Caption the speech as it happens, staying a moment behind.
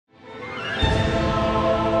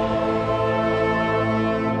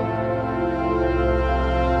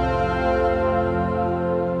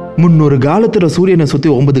முன்னொரு காலத்துல சூரியனை சுத்தி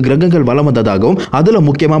 9 கிரகங்கள் வலம் வந்ததாகவும் அதுல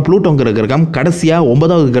முக்கியமா புளூட்டோங்கிற கிரகம் கடைசியா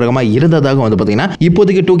 9வது கிரகமா இருந்ததாகவும் வந்து பாத்தீங்கன்னா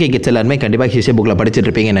இப்போதைக்கு 2K கிட்ஸ் எல்லாருமே கண்டிப்பா ஹிஸ்டரி புக்ல படிச்சிட்டு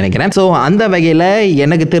இருப்பீங்கன்னு நினைக்கிறேன். சோ அந்த வகையில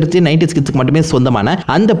எனக்கு தெரிஞ்சு 90s கிட்ஸ்க்கு மட்டுமே சொந்தமான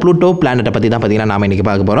அந்த புளூட்டோ பிளானட்டை பத்தி தான் பாத்தீங்கன்னா நாம இன்னைக்கு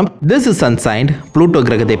பார்க்க போறோம். This is Unsigned, புளூட்டோ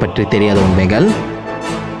கிரகத்தை பற்றி தெரியாத உண்மைகள்.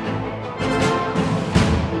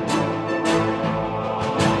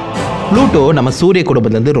 புளூட்டோ நம்ம சூரிய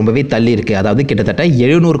குடும்பத்திலிருந்து ரொம்பவே தள்ளி இருக்கு. அதாவது கிட்டத்தட்ட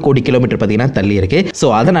 700 கோடி கிலோமீட்டர் பார்த்தீங்கன்னா தள்ளி இருக்கு. ஸோ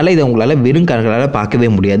அதனால இதை உங்களால் வெறும் கண்களால் பார்க்கவே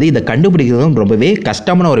முடியாது. இதை கண்டுபிடிக்கிறதும் ரொம்பவே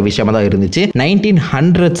கஷ்டமான ஒரு விஷயமா தான் இருந்துச்சு.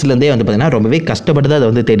 1900ஸ்லேருந்தே வந்து பார்த்தீங்கன்னா ரொம்பவே கஷ்டப்பட்டு தான் அதை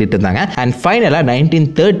வந்து தேடிட்டு இருந்தாங்க. அண்ட் ஃபைனலாக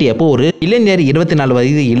 1930 அப்போ ஒரு இளைஞர் 24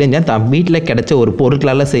 வயது இளைஞர் தான் வீட்டில் கிடைச்ச ஒரு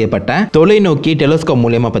பொருட்களால் செய்யப்பட்ட தொலைநோக்கி டெலஸ்கோப்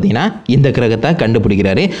மூலியமா பார்த்தீங்கன்னா இந்த கிரகத்தை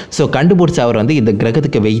கண்டுபிடிக்கிறாரு. ஸோ கண்டுபிடிச்ச அவர் வந்து இந்த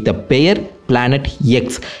கிரகத்துக்கு வைத்த பெயர் பிளானட்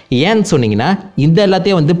எக்ஸ். ஏன்னு சொன்னீங்கன்னா இந்த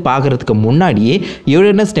எல்லாத்தையும் வந்து பார்க்கறதுக்கு முன்னாடியே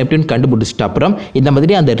யுரேனஸ் நெப்டியூன் கண்டுபிடிச்சிட்ட அப்புறம் இந்த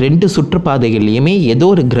மாதிரி அந்த 2 சுற்றுப்பாதைகள்லையுமே ஏதோ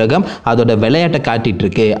ஒரு கிரகம் அதோட விளையாட்டை காட்டிட்டு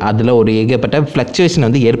இருக்கு, அதில் ஒரு ஏகப்பட்ட ஃப்ளக்சுவேஷன்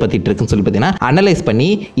வந்து ஏற்படுத்திட்டு இருக்குன்னு சொல்லி பார்த்தீங்கன்னா அனலைஸ் பண்ணி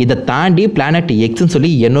இதை தாண்டி பிளானட் எக்ஸ்ன்னு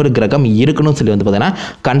சொல்லி இன்னொரு கிரகம் இருக்கணும்னு சொல்லி வந்து பார்த்தீங்கன்னா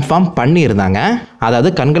கன்ஃபார்ம் பண்ணியிருந்தாங்க. அதாவது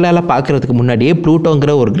கண்களால் பார்க்கறதுக்கு முன்னாடியே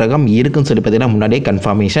ப்ளூட்டோங்கிற ஒரு கிரகம் இருக்குன்னு சொல்லி பார்த்தீங்கன்னா முன்னாடியே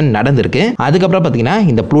கன்ஃபர்மேஷன் நடந்திருக்கு. அதுக்கப்புறம் பார்த்தீங்கன்னா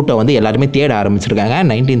இந்த ப்ளூட்டோ வந்து எல்லாருமே தேட ஆரம்பிச்சிருக்காங்க.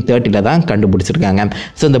 1930 தான் கண்டுபிடிச்சிருக்காங்க.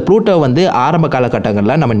 ஸோ இந்த ப்ளூட்டோ வந்து ஆரம்ப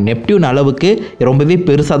காலகட்டங்களில் நம்ம நெப்டியூன் அளவுக்கு ரொம்பவே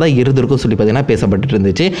பெருசாக தான் இருந்திருக்கும் சொல்லி பார்த்தீங்கன்னா பேசப்பட்டு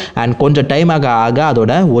இருந்துச்சு. அண்ட் கொஞ்சம் டைம் ஆக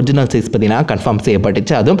அதோட ஒரிஜினல் சைஸ் பார்த்தீங்கன்னா கன்ஃபார்ம்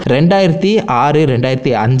செய்யப்பட்டுச்சு. அதுவும் 2006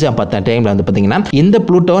 2005 அப்போ டைமில் வந்து பார்த்தீங்கன்னா இந்த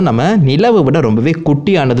ப்ளூட்டோ நம்ம நிலவை விட ரொம்பவே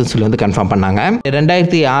குட்டியானதுன்னு சொல்லி வந்து கன்ஃபார்ம் பண்ணாங்க.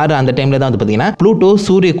 2006 அந்த டைமில் தான் வந்து பார்த்தீங்கன்னா ப்ளூட்டோ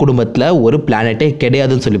சூரிய குடும்பத்தில் ஒரு பிளானட்டே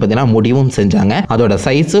கிடையாதுன்னு சொல்லி பார்த்தீங்கன்னா முடிவும் செஞ்சாங்க. அதோட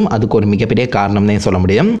சைஸும் அதுக்கு ஒரு மிகப்பெரிய காரணம்னே சொல்ல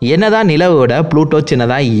முடியும். என்னதான் நிலவோட ப்ளூட்டோ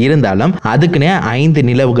சின்னதாக இருந்தாலும் அதுக்குன்னே 5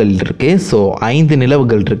 நிலவுகள் இருக்கு. ஸோ 5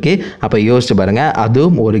 நிலவுகள் இருக்கு. அப்ப யோசிச்சு பாருங்க,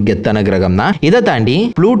 அதுவும் ஒரு கெத்தான கிரகம் தான். இதை தாண்டி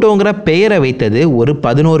ப்ளூட்டோங்கிற பெயரை வைத்தது ஒரு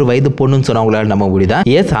 11 வயது பொண்ணுன்னு சொன்னவங்களால நம்ம முடியுதான்.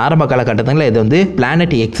 எஸ், ஆரம்ப காலகட்டத்தில் இது வந்து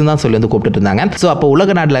பிளானட் எக்ஸ் தான் சொல்லி வந்து கூப்பிட்டு இருந்தாங்க. ஸோ அப்போ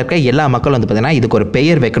உலக நாட்டில் இருக்க எல்லா மக்களும் வந்து பார்த்தீங்கன்னா இதுக்கு ஒரு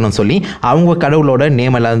பெயர் வைக்கணும்னு சொல்லி அவங்க கடவுளோட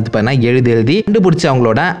நேம் எல்லாம் வந்து பார்த்தீங்கன்னா எழுதி கண்டுபிடிச்சி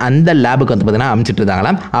அவங்களோட அந்த லேபுக்கு வந்து பார்த்தீங்கன்னா அமைச்சிட்டு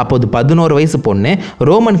இருந்தாங்களாம். அப்போது 11 வயசு பொண்ணு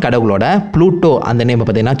ரோமன் கடவுளோட ப்ளூட்டோ அந்த நேம்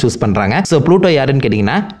பார்த்தீங்கன்னா சூஸ் பண்றாங்க. ஸோ ப்ளூட்டோ யாருன்னு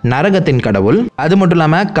கேட்டீங்கன்னா நரகத்தின் கடவுள். அது மட்டும்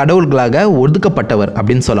இல்லாம கடவுள்களாக ஒதுக்கப்பட்டவர்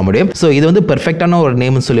அப்படின்னு சொல்ல முடியும். ஸோ இது வந்து பெர்ஃபெக்டான ஒரு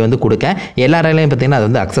நேம்னு சொல்லி வந்து கொடுக்க எல்லாராலையும் பார்த்தீங்கன்னா அது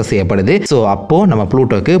வந்து அக்சஸ் செய்யப்படுது. ஸோ அப்போ நம்ம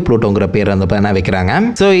ப்ளூட்டோங்கிற பேர் வந்து பார்த்தீங்கன்னா வைக்கிறாங்க.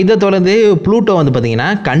 ஸோ இதை தொடர்ந்து ப்ளூட்டோ வந்து பார்த்தீங்கன்னா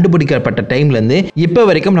கண்டுபிடிக்கப்பட்ட டைம்ல இருந்து இப்போ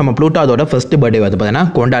வரைக்கும் நம்ம ப்ளூட்டோ அதோட ஃபர்ஸ்ட் பர்த்டே வந்து பார்த்தீங்கன்னா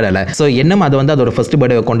கொண்டாடல. ஸோ இன்னும் அது வந்து அதோட ஃபர்ஸ்ட்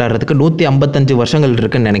பர்த்டே கொண்டாடுறதுக்கு 155 வருஷங்கள்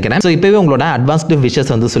இருக்குன்னு நினைக்கிறேன். ஸோ இப்பவே உங்களோட அட்வான்ஸ்டு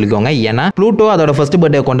விஷஸ் வந்து சொல்லிக்கோங்க. ஏன்னா ப்ளூட்டோ அதோட ஃபர்ஸ்ட்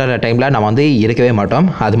பர்த்டே கொண்டாடுற டைம்ல நம்ம வந்து இருக்கவே மாட்டோம்,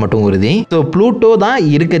 அது மட்டும் உறுதி. ஸோ ப்ளூட்டோ தான்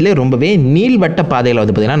இருக்கிறதுலே ரொம்பவே நீள்வட்ட பாதையில்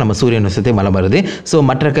வந்து பார்த்தீங்கன்னா நம்ம சூரியனை சுற்றி வலம் வருது. ஸோ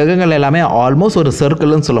மற்ற கிரகங்கள் எல்லாமே ஆல்மோஸ்ட் ஒரு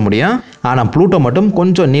சர்க்கிள்னு சொல்ல முடியும். ஆனால் ப்ளூட்டோ மட்டும்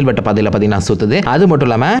கொஞ்சம் நீள்வட்ட பாதையில் பார்த்தீங்கன்னா சுற்றுது. அது மட்டும்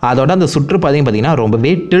இல்லாமல் அதோட அந்த சுற்றுப்பாதையும் பார்த்தீங்கன்னா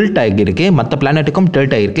ரொம்பவே டில்ட் ஆகிருக்கு. மற்ற பிளானட்டுக்கும்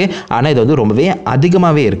டில்ட் ஆகிருக்கு. ஆனால் இது வந்து ரொம்பவே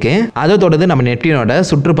அதிகமாகவே இருக்கு. அதை தொடர்ந்து நம்ம நெப்டியூனோட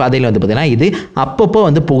சுற்றுப்பாதையில் வந்து பார்த்தீங்கன்னா இது அப்பப்போ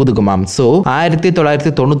வந்து புகுதுக்குமாம். ஸோ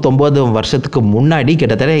 1999 வருஷத்துக்கு முன்னாடி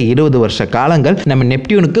கிட்டத்தட்ட 20 வருஷ காலங்கள் நம்ம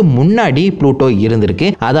நெப்டியூனுக்கு முன்னாடி ப்ளூட்டோ இருந்திருக்கு.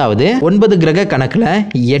 அதாவது 9 கிரக கணக்கில்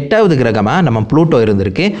 8வது கிரகமா நம்ம ப்ளூட்டோ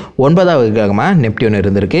இருந்திருக்கு, 9வது கிரகமா நெப்டியூன்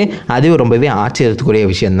இருந்திருக்கு. அதுவும் ரொம்பவே ஆச்சரியத்துக்குரிய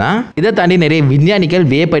விஷயம் தான். இதை தாண்டி நிறைய விஞ்ஞானிகள்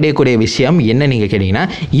வியப்படையக்கூடிய விஷயம் என்ன நீங்க கேட்டீங்கன்னா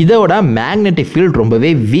இதோட மேக்னெட்டிக் ஃபீல்ட்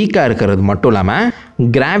ரொம்பவே வீக்கா இருக்கிறது மட்டும் இல்லாம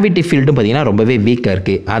கிராவிட்டி ஃபீல்டும் பார்த்தீங்கன்னா ரொம்பவே வீக்காக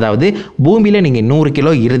இருக்குது. அதாவது பூமியில் நீங்கள் 100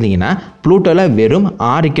 கிலோ இருந்தீங்கன்னா ப்ளூட்டோவில் வெறும்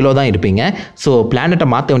 6 கிலோ தான் இருப்பீங்க. ஸோ பிளானட்டை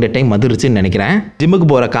மாற்ற வேண்டிய டைம் வந்துருச்சுன்னு நினைக்கிறேன். ஜிம்முக்கு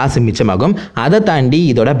போகிற காசு மிச்சமாகும். அதை தாண்டி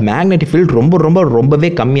இதோட மேக்னெட்டிக் ஃபீல்ட் ரொம்பவே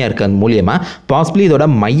கம்மியாக இருக்கிறது மூலியமாக பாசிபிளி இதோட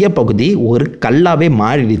மையப்பகுதி ஒரு கல்லாவே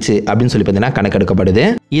மாறிடுச்சு அப்படின்னு சொல்லி பார்த்தீங்கன்னா கணக்கெடுக்கப்படுது.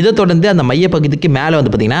 இதை தொடர்ந்து அந்த மையப்பகுதிக்கு மேலே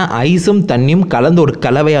வந்து பார்த்தீங்கன்னா ஐஸும் தண்ணியும் கலந்து ஒரு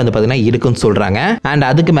கலவையாக வந்து பார்த்தீங்கன்னா இருக்குன்னு சொல்கிறாங்க. அண்ட்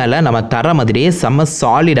அதுக்கு மேலே நம்ம தர மாதிரியே செம்ம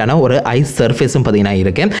சாலிடான ஒரு ஐஸ் சர்ஃபேஸும் பார்த்தீங்கன்னா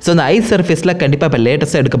இருக்கு. சோ அந்த ஐஸ் சர்ஃபேஸ்ல கண்டிப்பா இப்ப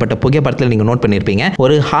லேட்டஸ்டா எடுக்கப்பட்ட புகைப்படத்துல நீங்க நோட் பண்ணிருப்பீங்க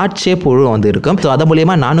ஒரு ஹார்ட் ஷேப் உருவ வந்து இருக்கும். சோ அது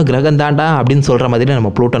மூலமா நானும் கிரகம் தாண்டா அப்படின்னு சொல்ற மாதிரி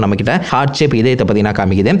நம்ம ப்ளூட்டோ நம்ம கிட்ட ஹார்ட் ஷேப் இதயத்தை பார்த்தீங்கன்னா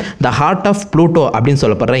காமிக்குது. தி ஹார்ட் ஆஃப் ப்ளூட்டோ அப்படின்னு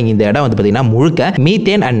சொல்லப்படுற இந்த இடம் வந்து பார்த்தீங்கன்னா முழுக்க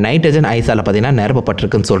மீத்தேன் அண்ட் நைட்ரஜன் ஐஸால பார்த்தீங்கன்னா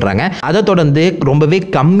நிரப்பப்பட்டிருக்குன்னு சொல்றாங்க. அதை தொடர்ந்து ரொம்பவே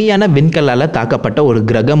கம்மியான விண்கல்லால தாக்கப்பட்ட ஒரு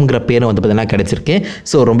கிரகம்ங்கிற பேரும் வந்து பார்த்தீங்கன்னா கிடைச்சிருக்கு.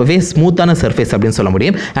 ஸோ ரொம்பவே ஸ்மூத்தான சர்ஃபேஸ் அப்படின்னு சொல்ல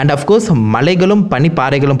முடியும். அண்ட் அஃப்கோர்ஸ் மலைகளும்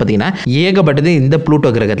பனிப்பாறைகளும் பார்த்தீங்கன்னா ஏகப்பட்டது இந்த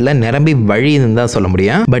ப்ளூட்டோ கிரகத்தில் நிரம்பி வழின்னு தான் சொல்ல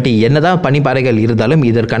முடியும். பட் என்னதான் பனிப்பாறைகள் இருந்தாலும்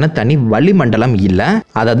இதற்கான தனி வளிமண்டலம் இல்லை,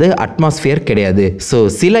 அதாவது அட்மாஸ்பியர் கிடையாது. ஸோ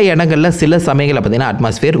சில இடங்கள்ல சில சமயங்களில் பார்த்தீங்கன்னா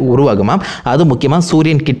அட்மாஸ்பியர் உருவாகுமா. அது முக்கியமாக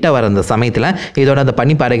சூரியன் கிட்ட வர அந்த சமயத்தில் இதோட அந்த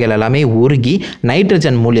பனிப்பாறைகள் எல்லாமே உருகி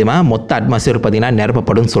நைட்ரஜன் மூலியமா மொத்த அட்மாஸ்பியர் பார்த்தீங்கன்னா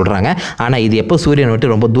நிரப்பப்படும் சொல்றாங்க. ஆனால் இது எப்போ சூரியன்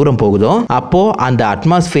விட்டு ரொம்ப தூரம் போகுதோ அப்போ அந்த அட்மாஸ்பியர்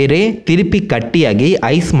அட்மாஸ்பியரே திருப்பி கட்டியாகி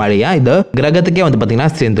ஐஸ் மழையா இந்த கிரகத்துக்கே வந்து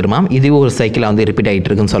பார்த்தீங்கன்னா சேர்ந்துருமா. இது ஒரு சைக்கிளாக வந்து ரிப்பீட் ஆகிட்டு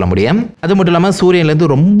இருக்குன்னு சொல்ல முடியும். அது மட்டும் இல்லாமல் சூரியன்லேருந்து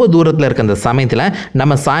ரொம்ப தூரத்தில் இருக்க அந்த சமயத்தில்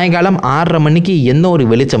நம்ம சாயங்காலம் 6:30 மணிக்கு என்ன ஒரு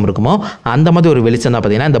வெளிச்சம் இருக்குமோ அந்த மாதிரி ஒரு வெளிச்சம் தான்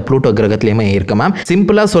பார்த்தீங்கன்னா இந்த ப்ளூட்டோ கிரகத்திலையுமே இருக்குமா.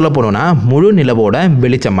 சிம்பிளாக சொல்ல போனோம்னா முழு நிலவோட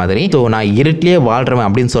வெளிச்சம் மாதிரி. ஸோ நான் இருட்டிலேயே வாழ்றேன்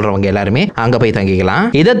அப்படின்னு சொல்றவங்க எல்லாருமே அங்கே போய்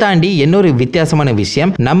தங்கிக்கலாம். இதை தாண்டி இன்னொரு வித்தியாசமான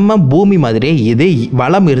விஷயம், நம்ம பூமி மாதிரியே இது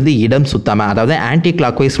வலம் இருந்து இடம் சுத்தாம, அதாவது ஆன்டி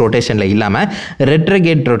கிளாக் வைஸ் ரொட்டேஷன்ல இல்லாம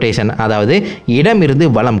ரெட்ரோகேட் ரொட்டேஷன், அதாவது இடம் இருந்து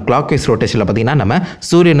வலம் கிளாக் வைஸ் ரொட்டேஷன்ல பார்த்தீங்கன்னா நம்ம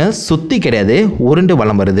சூரியனை சுத்தி கிடையாது உருண்டு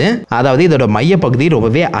வலம் வருது. அதாவது இதோட மைய பகுதி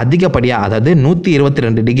ரொம்பவே அதிகப்படியா, அதாவது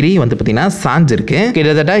 122 டிகிரி வந்து பார்த்தீங்கன்னா சாஞ்சிருக்கு,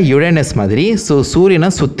 கிட்டத்தட்ட யுரேனஸ் மாதிரி. ஸோ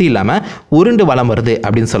சூரியனை சுத்தி இல்லாம உருண்டு வலம் வருது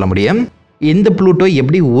அப்படின்னு சொல்ல முடியும். இந்த ப்ளூட்டோ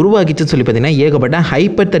எப்படி உருவாக்கிச்சுன்னு சொல்லி பார்த்தீங்கன்னா ஏகப்பட்ட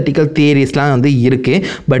ஹைப்பர்தெட்டிக்கல் தியரிஸ்லாம் வந்து இருக்குது.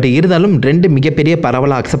 பட் இருந்தாலும் ரெண்டு மிகப்பெரிய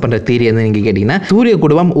பரவலாக அக்செப்ட் பண்ணுற தியரி வந்து நீங்கள் கேட்டிங்கன்னா, சூரிய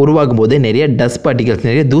குடும்பம் உருவாகும் போது நிறைய டஸ்ட் பார்ட்டிகல்ஸ்,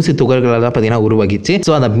 நிறைய தூசி துகள்கள் தான் பார்த்தீங்கன்னா உருவாகிச்சு.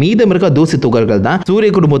 ஸோ அந்த மீதம் இருக்க தூசி துகள்கள் தான் சூரிய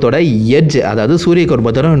குடும்பத்தோட எட்ஜ், அதாவது சூரிய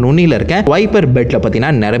குடும்பத்தோட நுனியில் இருக்க வைப்பர் பெல்ட்ல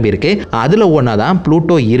பார்த்தீங்கன்னா நிரம்பி இருக்கு. அதில் ஒன்றா தான்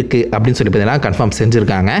ப்ளூட்டோ இருக்குது அப்படின்னு சொல்லி பார்த்தீங்கன்னா கன்ஃபார்ம்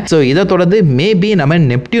செஞ்சுருக்காங்க. ஸோ இதை தொடர்ந்து மேபி நம்ம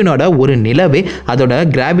நெப்டியூனோட ஒரு நிலவே அதோட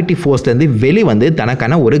கிராவிட்டி ஃபோர்ஸ்லேருந்து வெளிவந்து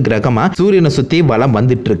தனக்கான ஒரு கிரகமாக சூரியனை சுற்றி வலம்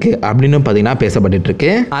வந்துட்டு இருக்கு அப்படின்னு பார்த்தீங்கன்னா பேசப்பட்டு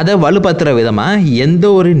இருக்கு. அதை வலுப்படுத்துற விதமாக எந்த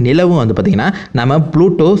ஒரு நிலவும் வந்து பார்த்தீங்கன்னா நம்ம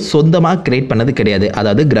ப்ளூட்டோ சொந்தமாக கிரியேட் பண்ணது கிடையாது.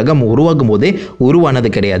 அதாவது கிரகம் உருவாகும் போதே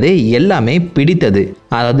உருவானது கிடையாது, எல்லாமே பிடித்தது.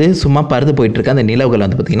 அதாவது சும்மா பறந்து போயிட்டு இருக்க அந்த நிலவுகள்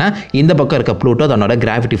வந்து பார்த்தீங்கன்னா இந்த பக்கம் இருக்க ப்ளூட்டோ தன்னோட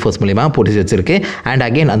கிராவிட்டி ஃபோர்ஸ் மூலியமா பிடிச்சி வச்சிருக்கு. அண்ட்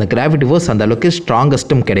அகைன் அந்த கிராவிட்டி ஃபோர்ஸ் அந்த அளவுக்கு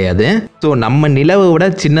ஸ்ட்ராங்கஸ்ட்டும் கிடையாது. ஸோ நம்ம நிலவை விட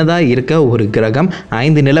சின்னதாக இருக்க ஒரு கிரகம்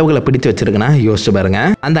 5 நிலவுகளை பிடிச்சு வச்சிருக்குன்னா யோசிச்சு பாருங்க.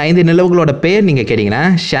 அந்த 5 நிலவுகளோட பேர் நீங்கள் கேட்டிங்கன்னா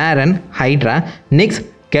Sharon, hydra, நிக்ஸ்,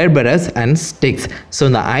 கேர்பரஸ் and sticks. So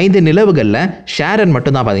இந்த 5 நிலவுகளில் ஷாரன்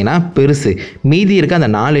மட்டும்தான் பார்த்தீங்கன்னா பெருசு. மீதி இருக்க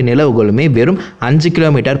அந்த 4 நிலவுகளுமே வெறும் 5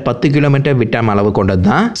 கிலோமீட்டர் 10 கிலோமீட்டர் விட்டம் அளவு கொண்டது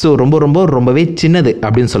தான். ஸோ ரொம்பவே சின்னது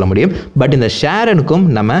அப்படின்னு சொல்ல முடியும். பட் இந்த ஷாரனுக்கும்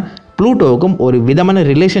நம்ம ப்ளூட்டோவுக்கும் ஒரு விதமான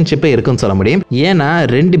ரிலேஷன்ஷிப்பே இருக்குன்னு சொல்ல முடியும். ஏன்னா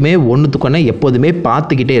ரெண்டுமே ஒன்றுத்துக்கொன்று எப்போதுமே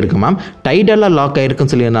பார்த்துக்கிட்டே இருக்குமாம். டைடலாக லாக்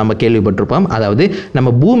ஆகிருக்குன்னு சொல்லி நம்ம கேள்விப்பட்டிருப்போம். அதாவது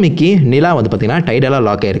நம்ம பூமிக்கு நிலா வந்து பார்த்திங்கன்னா டைடலாக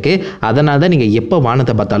லாக் ஆகிருக்கு. அதனால தான் நீங்கள் எப்போ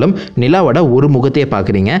வானத்தை பார்த்தாலும் நிலாவோட ஒரு முகத்தையே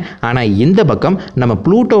பார்க்குறீங்க. ஆனால் இந்த பக்கம் நம்ம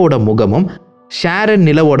ப்ளூட்டோவோட முகமும் ஷாரன்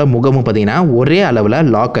நிலவோட முகமும் பார்த்தீங்கன்னா ஒரே அளவில்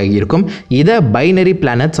லாக் ஆகியிருக்கும். இதை binary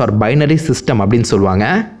planets R binary system அப்படின்னு சொல்லுவாங்க.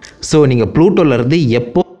 ஸோ நீங்கள் ப்ளூட்டோலேருந்து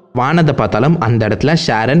எப்போ வானத்தை பார்த்தாலும் அந்த இடத்துல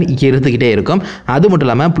ஷாரன் இருந்துக்கிட்டே இருக்கும். அது மட்டும்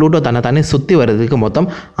இல்லாமல் ப்ளூட்டோ தன்னை சுற்றி வர்றதுக்கு மொத்தம்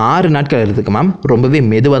 6 நாட்கள் இருக்குமாம். ரொம்பவே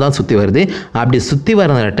மெதுவாக தான் சுற்றி வருது. அப்படி சுற்றி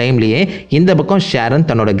வர டைம்லேயே இந்த பக்கம் ஷாரன்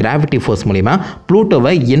தன்னோட கிராவிட்டி ஃபோர்ஸ் மூலிமா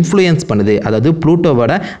ப்ளூட்டோவை இன்ஃப்ளூயன்ஸ் பண்ணுது. அதாவது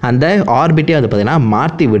ப்ளூட்டோவோட அந்த ஆர்பிட்டே வந்து பார்த்திங்கன்னா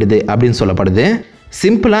மாற்றி விடுது அப்படின்னு சொல்லப்படுது.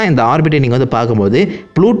 சிம்பிளாக இந்த ஆர்பிட்டை நீங்கள் வந்து பார்க்கும்போது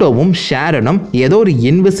ப்ளூட்டோவும் ஷாரனும் ஏதோ ஒரு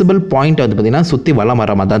இன்விசிபிள் பாயிண்ட் வந்து பார்த்தீங்கன்னா சுற்றி வலம்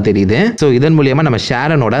வர மாதிரி தான் தெரியுது. ஸோ இதன் மூலியமாக நம்ம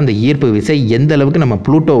ஷாரனோட அந்த ஈர்ப்பு விசை எந்த அளவுக்கு நம்ம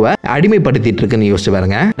ப்ளூட்டோவை அடிமைப்படுத்திட்டு இருக்குன்னு யோசிச்சு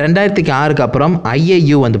பாருங்க. 2006க்கு அப்புறம்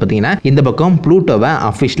IAU வந்து பார்த்தீங்கன்னா இந்த பக்கம் ப்ளூட்டோவை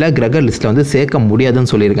அஃபிஷியலாக கிரக லிஸ்ட்டில் வந்து சேர்க்க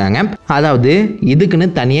முடியாதுன்னு சொல்லியிருக்காங்க. அதாவது இதுக்குன்னு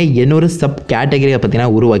தனியாக இன்னொரு சப் கேட்டகரியை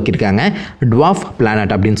பார்த்தீங்கன்னா உருவாக்கியிருக்காங்க, டுவார்ஃப்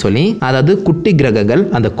பிளானட் அப்படின்னு சொல்லி. அதாவது குட்டி கிரகங்கள்.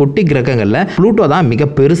 அந்த குட்டி கிரகங்களில் ப்ளூட்டோ தான்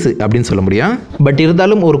மிக பெருசு அப்படின்னு சொல்ல முடியும். பட்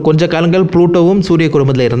இருந்தாலும் ஒரு கொஞ்ச காலங்கள் ப்ளூட்டோவும் சூரிய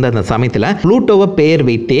குடும்பத்தில் இருந்த அந்த சமயத்தில் ப்ளூட்டோவை பெயர்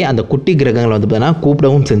வைத்தே அந்த குட்டி கிரகங்களை வந்து பார்த்தீங்கன்னா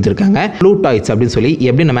கூப்பிடவும் செஞ்சிருக்காங்க. ப்ளூட்டாய்ட்ஸ் அப்படின்னு சொல்லி,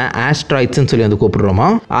 எப்படி நம்ம ஆஸ்ட்ராய்ட்ஸ்னு சொல்லி வந்து கூப்பிடுறோமோ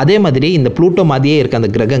அதே மாதிரி இந்த ப்ளூட்டோ மாதிரியே இருக்க அந்த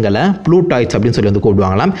கிரகங்களை ப்ளூட்டாய்ட்ஸ் அப்படின்னு சொல்லி வந்து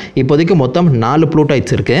கூப்பிடுவாங்களாம். இப்போதைக்கு மொத்தம் 4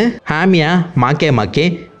 ப்ளூட்டாய்ட்ஸ் இருக்கு. ஹாமியா, மாக்கே,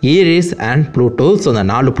 ஈரிஸ் அண்ட் ப்ளூட்டோ. ஸோ அந்த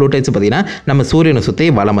 4 ப்ளூட்டாய்ட்ஸ் பார்த்தீங்கன்னா நம்ம சூரியனை சுற்றி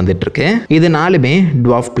வலம் வந்துட்டு இருக்கு. இது 4மே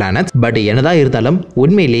டுவார்ஃப் பிளானட்ஸ். பட் என்னதான் இருந்தாலும்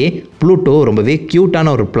உண்மையிலேயே ப்ளூட்டோ ரொம்பவே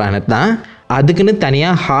க்யூட்டான ஒரு பிளானட் தான். அதுக்குன்னு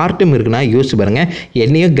தனியாக ஹார்ட்டும் இருக்குன்னா யோசிச்சு பாருங்க.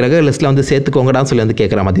 என்னையும் கிரக லிஸ்ட்டில் வந்து சேர்த்துக்கோங்கடான்னு சொல்லி வந்து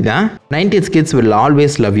கேட்குற மாதிரி தான். 90s kids will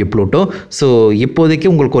always love you Pluto. So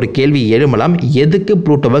இப்போதைக்கு உங்களுக்கு ஒரு கேள்வி எழுமலாம், எதுக்கு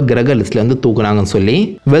ப்ளூட்டோவை கிரக லிஸ்ட்டில் வந்து தூக்குனாங்கன்னு சொல்லி.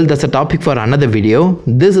 Well, that's a topic for another video.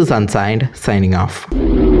 This is Unsigned signing off.